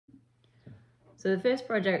So the first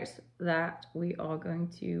project that we are going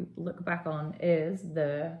to look back on is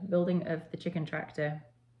the building of the chicken tractor,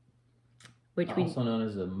 which also known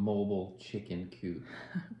as a mobile chicken coop,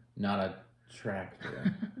 not a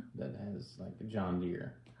tractor that has like a John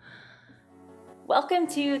Deere. Welcome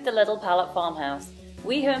to the Little Pallet Farmhouse.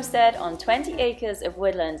 We homestead on 20 acres of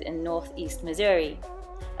woodland in northeast Missouri.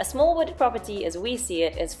 A small wooded property as we see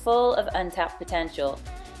it is full of untapped potential.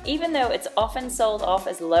 Even though it's often sold off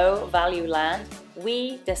as low value land,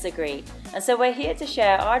 we disagree. And so we're here to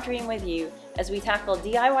share our dream with you as we tackle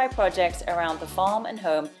DIY projects around the farm and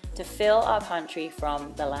home to fill our pantry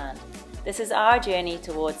from the land. This is our journey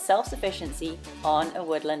towards self-sufficiency on a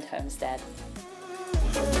woodland homestead.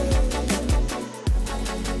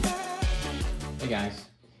 Hey guys,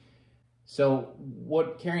 so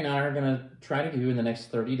what Carrie and I are going to try to do in the next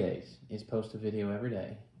 30 days is post a video every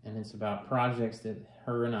day, and it's about projects that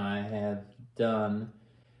her and I have done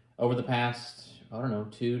over the past, I don't know,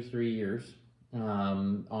 2 to 3 years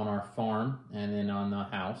on our farm and then on the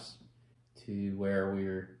house, to where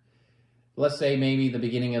we're, let's say, maybe the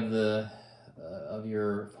beginning of of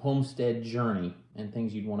your homestead journey and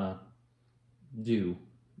things you'd want to do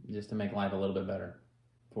just to make life a little bit better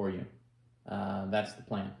for you. That's the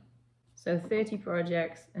plan. So 30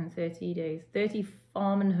 projects in 30 days, 30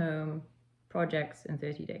 farm and home projects in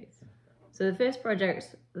 30 days. So the first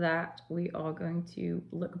project that we are going to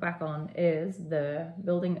look back on is the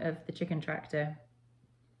building of the chicken tractor,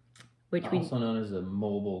 which also known as a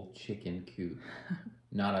mobile chicken coop,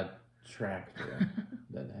 not a tractor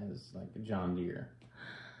that has like a John Deere.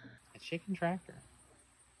 A chicken tractor?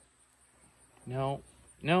 No.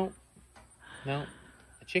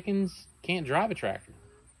 Chickens can't drive a tractor.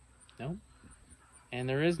 No. And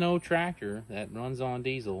there is no tractor that runs on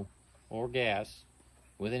diesel or gas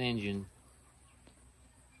with an engine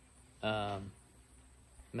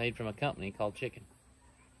made from a company called Chicken.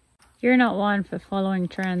 You're not one for following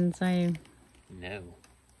trends, are you? No.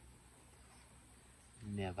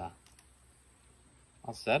 Never.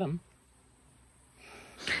 I'll set them.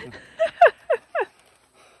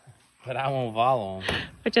 But I won't follow them.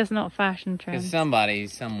 But just not fashion trends. Because somebody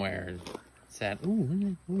somewhere said,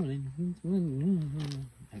 ooh,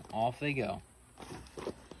 and off they go.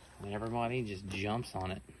 And everybody just jumps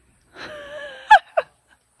on it.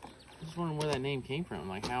 I'm just wondering where that name came from.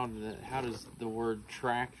 Like, how does the word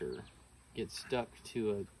tractor get stuck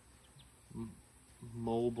to a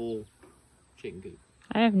mobile chicken coop?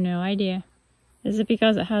 I have no idea. Is it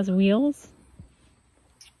because it has wheels?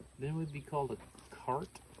 That would be called a cart.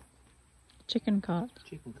 Chicken cart.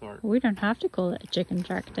 Chicken cart. We don't have to call it a chicken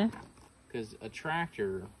tractor. Because a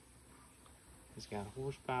tractor has got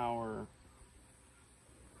horsepower.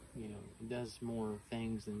 You know, it does more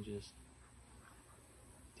things than just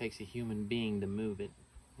takes a human being to move it.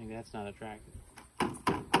 I think that's not a tractor.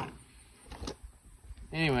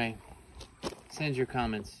 Anyway, send your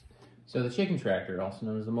comments. So the chicken tractor, also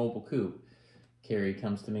known as the mobile coop, Carrie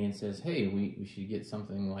comes to me and says, hey, we should get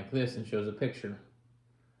something like this, and shows a picture.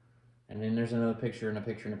 And then there's another picture and a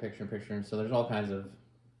picture and a picture and a picture. And so there's all kinds of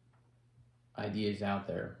ideas out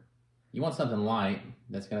there. You want something light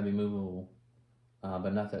that's going to be movable,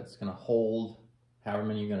 but not that's going to hold however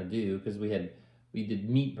many you're going to do, because we did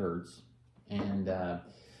meat birds. And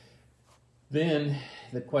then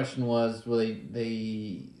the question was, well,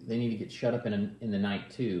 they need to get shut up in the night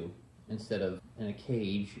too, instead of in a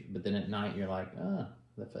cage. But then at night you're like,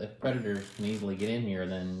 if predators can easily get in here,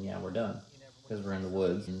 then yeah, we're done. Because we're in the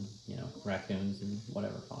woods and, you know, raccoons and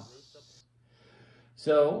whatever fun.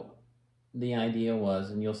 So the idea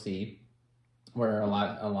was, and you'll see, where a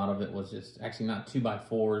lot of it was just actually not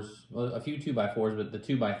 2x4s, well, a few 2x4s, but the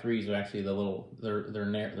 2x3s are actually the little,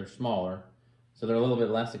 they're smaller, so they're a little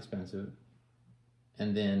bit less expensive.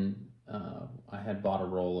 And then I had bought a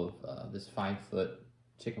roll of this 5-foot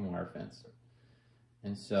chicken wire fence,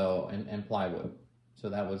 and so and plywood. So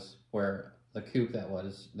that was where the coop that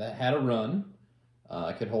had a run.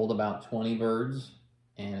 It could hold about 20 birds,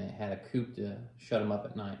 and it had a coop to shut them up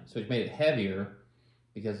at night. So it made it heavier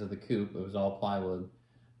because of the coop. It was all plywood,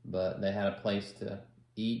 but they had a place to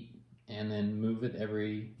eat and then move it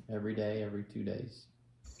every day, every 2 days.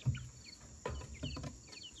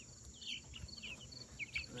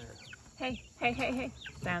 Hey,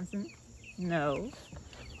 Samson. No.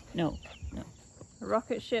 The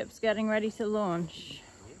rocket ship's getting ready to launch.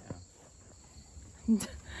 Yeah.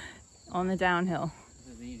 On the downhill. This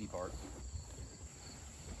is the easy part.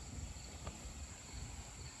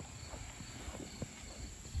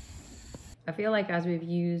 I feel like as we've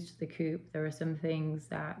used the coop, there are some things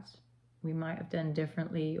that we might have done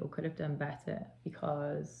differently or could have done better,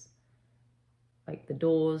 because like the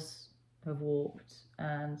doors have warped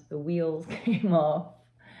and the wheels came off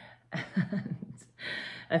and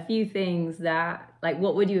a few things that, like,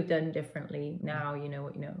 what would you have done differently? Now you know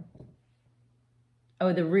what you know.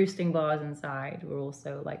 Oh, the roosting bars inside were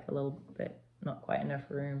also like a little bit, not quite enough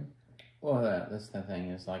room. Well, that's the thing.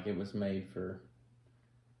 Is like it was made for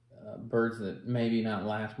birds that maybe not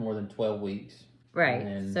last more than 12 weeks. Right.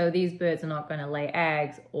 And so these birds are not going to lay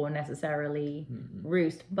eggs or necessarily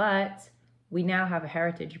roost, but we now have a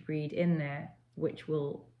heritage breed in there, which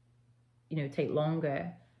will, take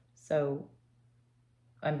longer. So,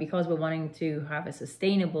 and because we're wanting to have a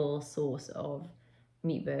sustainable source of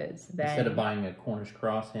meat birds, then instead of buying a Cornish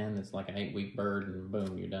cross hen that's like an 8-week bird and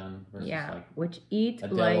boom, you're done. Versus like which eat a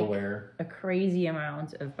like Delaware. A crazy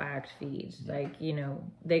amount of bagged feed. Like,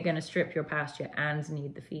 they're going to strip your pasture and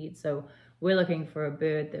need the feed. So we're looking for a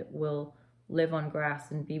bird that will live on grass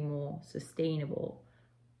and be more sustainable.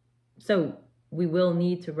 So we will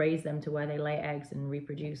need to raise them to where they lay eggs and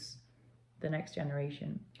reproduce the next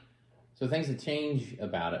generation. So things that change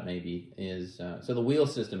about it maybe is so the wheel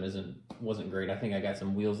system wasn't great. I think I got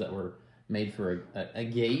some wheels that were made for a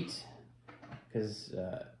gate because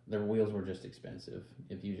their wheels were just expensive.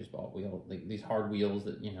 If you just bought these hard wheels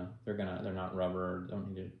that they're not rubber or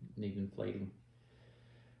don't need inflating.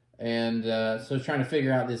 And so I was trying to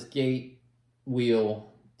figure out this gate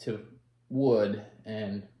wheel to wood,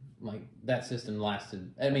 and like that system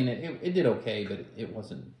lasted. I mean, it did okay, but it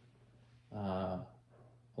wasn't a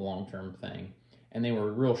long-term thing. And they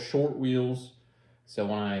were real short wheels. So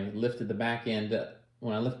when I lifted the back end up,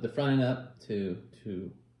 when I lifted the front end up to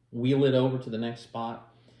wheel it over to the next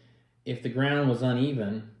spot, if the ground was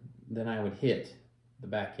uneven, then I would hit the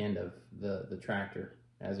back end of the tractor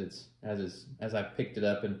as I picked it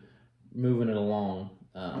up and moving it along.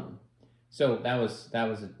 So that was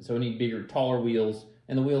so we need bigger, taller wheels,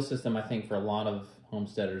 and the wheel system I think for a lot of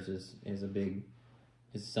homesteaders is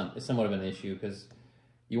somewhat of an issue because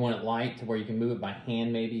you want it light to where you can move it by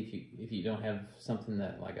hand maybe if you don't have something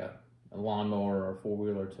that like a lawnmower or a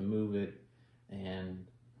 4-wheeler to move it. And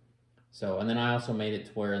then I also made it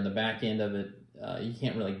to where in the back end of it you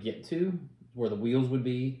can't really get to where the wheels would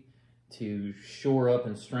be to shore up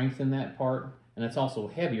and strengthen that part. And it's also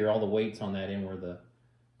heavier, all the weight's on that end where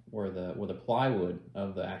the plywood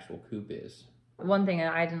of the actual coop is. One thing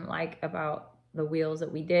that I didn't like about the wheels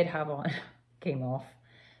that we did have on came off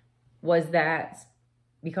was that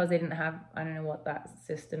because they didn't have, I don't know what that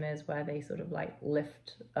system is where they sort of like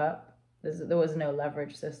lift up. There was no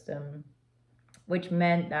leverage system, which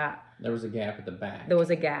meant that there was a gap at the back. There was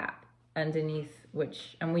a gap underneath,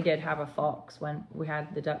 and we did have a fox when we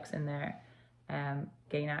had the ducks in there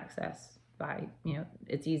gain access by,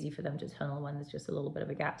 it's easy for them to tunnel when there's just a little bit of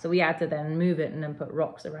a gap. So we had to then move it and then put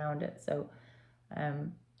rocks around it. So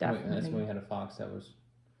definitely. And that's when we had a fox and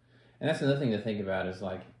that's another thing to think about is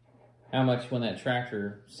like how much when that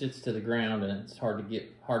tractor sits to the ground and it's hard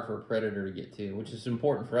for a predator to get to, which is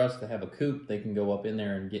important for us to have a coop they can go up in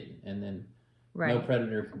there and get, and then no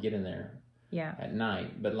predator can get in there at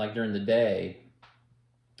night. But like during the day,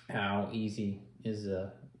 how easy is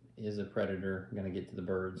a predator going to get to the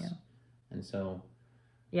birds? Yeah. And so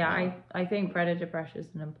I think predator pressure is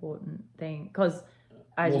an important thing because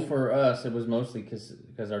for us it was mostly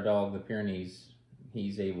because our dog, the Pyrenees,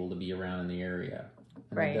 he's able to be around in the area.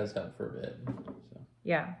 And that does help for a bit. So.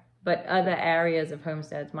 Yeah, but other areas of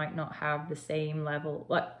homesteads might not have the same level,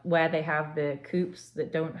 like where they have the coops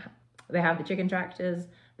that don't. They have the chicken tractors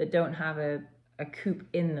that don't have a coop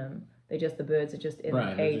in them. The birds are just in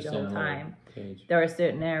the cage the whole time. There are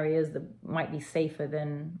certain areas that might be safer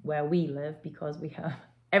than where we live because we have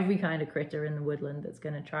every kind of critter in the woodland that's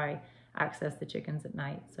going to try access the chickens at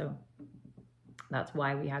night. So that's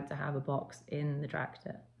why we had to have a box in the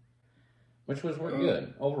tractor. Which was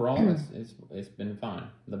good. Overall, it's been fine.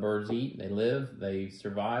 The birds eat, they live, they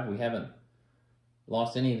survive. We haven't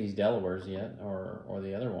lost any of these Delawares yet, or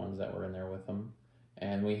the other ones that were in there with them.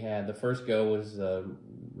 And we had, the first go was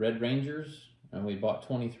Red Rangers, and we bought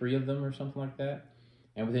 23 of them or something like that.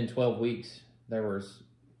 And within 12 weeks, there was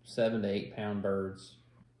 7 to 8 pound birds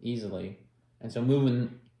easily. And so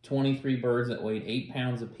moving 23 birds that weighed 8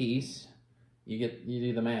 pounds apiece, you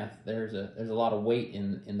do the math. There's a lot of weight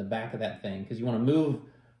in the back of that thing because you want to move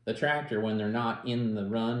the tractor when they're not in the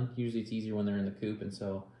run. Usually it's easier when they're in the coop, and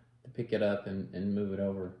so to pick it up and move it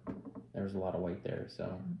over, there's a lot of weight there.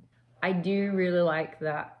 So I do really like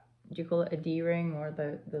that. Do you call it a D-ring or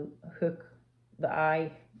the hook, the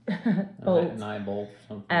eye bolt? An eye bolt or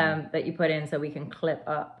something. That you put in so we can clip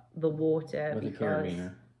up the water with a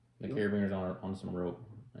carabiner. The carabiner's on some rope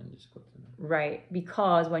and just clips it. Right,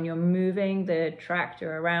 because when you're moving the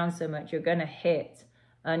tractor around so much, you're going to hit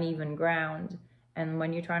uneven ground. And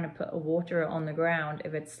when you're trying to put a water on the ground,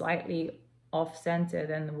 if it's slightly off center,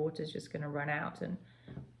 then the water's just going to run out. And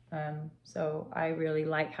so I really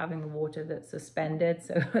like having the water that's suspended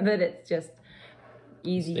so that it's just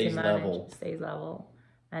easy to manage, stays level.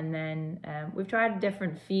 And then we've tried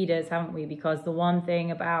different feeders, haven't we? Because the one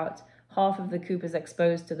thing about half of the coop is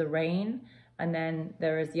exposed to the rain, and then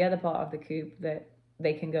there is the other part of the coop that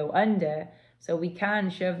they can go under. So we can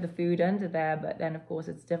shove the food under there, but then of course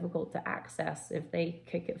it's difficult to access if they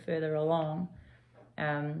kick it further along.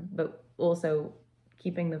 But also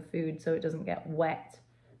keeping the food so it doesn't get wet.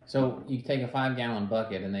 So you take a 5-gallon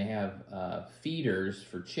bucket, and they have feeders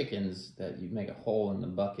for chickens that you make a hole in the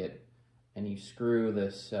bucket, and you screw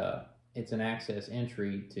this, it's an access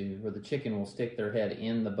entry to where the chicken will stick their head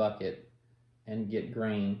in the bucket and get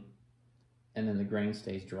grain, and then the grain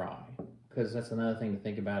stays dry. Because that's another thing to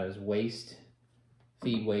think about is waste,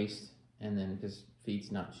 feed waste, and then because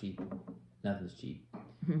feed's not cheap, nothing's cheap.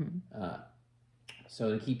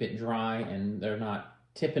 So to keep it dry and they're not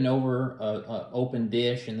tipping over a open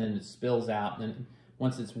dish and then it spills out. And then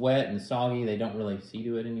once it's wet and soggy, they don't really see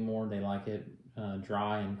to it anymore. They like it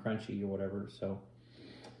dry and crunchy or whatever. So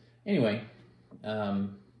anyway,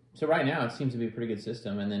 so right now it seems to be a pretty good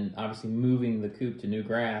system. And then obviously moving the coop to new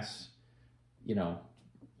grass, you know,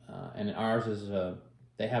 and ours is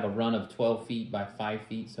they have a run of 12 feet by 5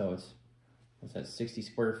 feet, so it's what's that, 60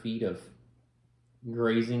 square feet of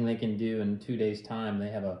grazing they can do in 2 days' time. They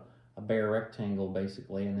have a bare rectangle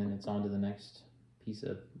basically, and then it's on to the next piece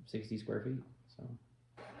of 60 square feet.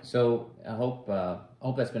 So I hope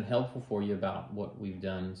that's been helpful for you about what we've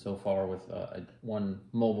done so far with one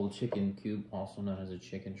mobile chicken coop, also known as a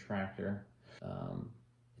chicken tractor.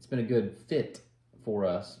 It's been a good fit for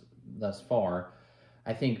us thus far.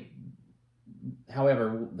 I think,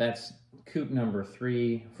 however, that's coop number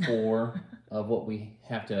 3, 4 of what we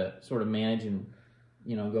have to sort of manage and,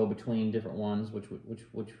 you know, go between different ones, which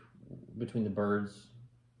between the birds,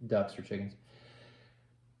 ducks, or chickens.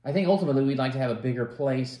 I think ultimately we'd like to have a bigger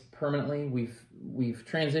place permanently. We've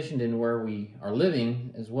transitioned into where we are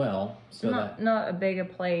living as well, so not a bigger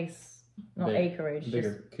place, not acreage,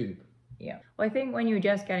 bigger coop. Yeah. Well, I think when you're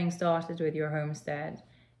just getting started with your homestead,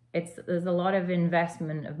 there's a lot of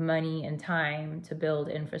investment of money and time to build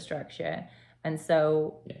infrastructure. And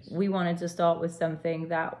so we wanted to start with something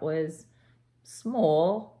that was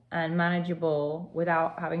small and manageable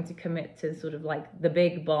without having to commit to sort of like the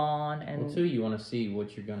big barn. And well, too, you want to see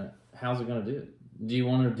how's it going to do it. Do you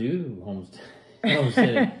want to do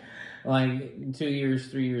homesteading? Like 2 years,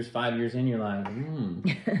 3 years, 5 years in, you're like,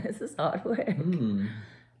 this is hard work.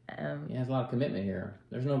 Yeah, there's a lot of commitment here.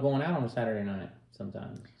 There's no going out on a Saturday night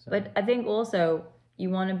sometimes. So. But I think also you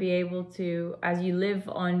want to be able to, as you live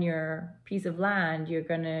on your piece of land, you're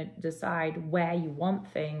going to decide where you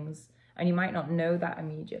want things, and you might not know that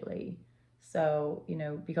immediately. So, you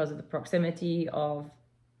know, because of the proximity of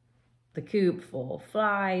the coop for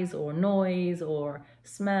flies or noise or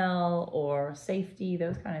smell or safety,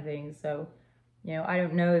 those kind of things. So, you know, I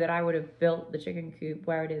don't know that I would have built the chicken coop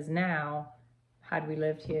where it is now had we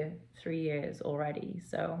lived here 3 years already.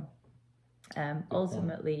 So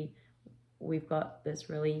ultimately, we've got this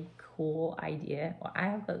really cool idea. Well, I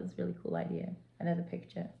have got this really cool idea. Another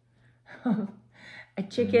picture. A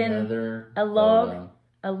chicken, a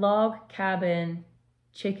log cabin,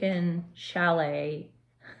 chicken chalet.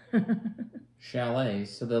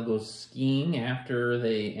 Chalets, so they'll go skiing after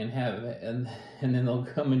and then they'll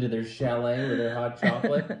come into their chalet with their hot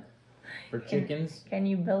chocolate for chickens. Can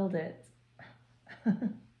you build it?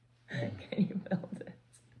 Can you build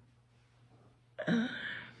it?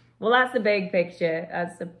 Well, that's the big picture.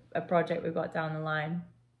 That's a project we've got down the line.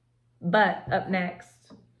 But up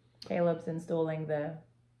next, Caleb's installing the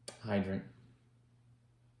hydrant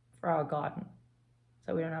for our garden.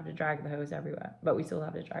 So we don't have to drag the hose everywhere. But we still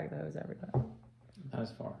have to drag the hose everywhere. Not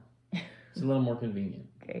as far. It's a little more convenient.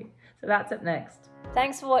 Okay, so that's up next.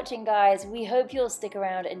 Thanks for watching, guys. We hope you'll stick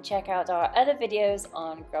around and check out our other videos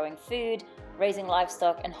on growing food, raising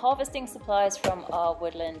livestock, and harvesting supplies from our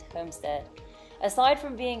woodland homestead. Aside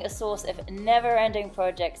from being a source of never-ending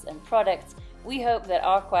projects and products, we hope that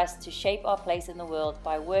our quest to shape our place in the world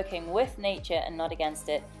by working with nature and not against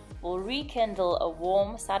it will rekindle a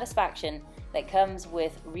warm satisfaction that comes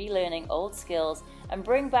with relearning old skills and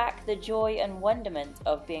bring back the joy and wonderment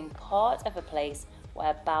of being part of a place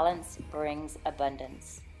where balance brings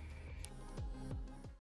abundance.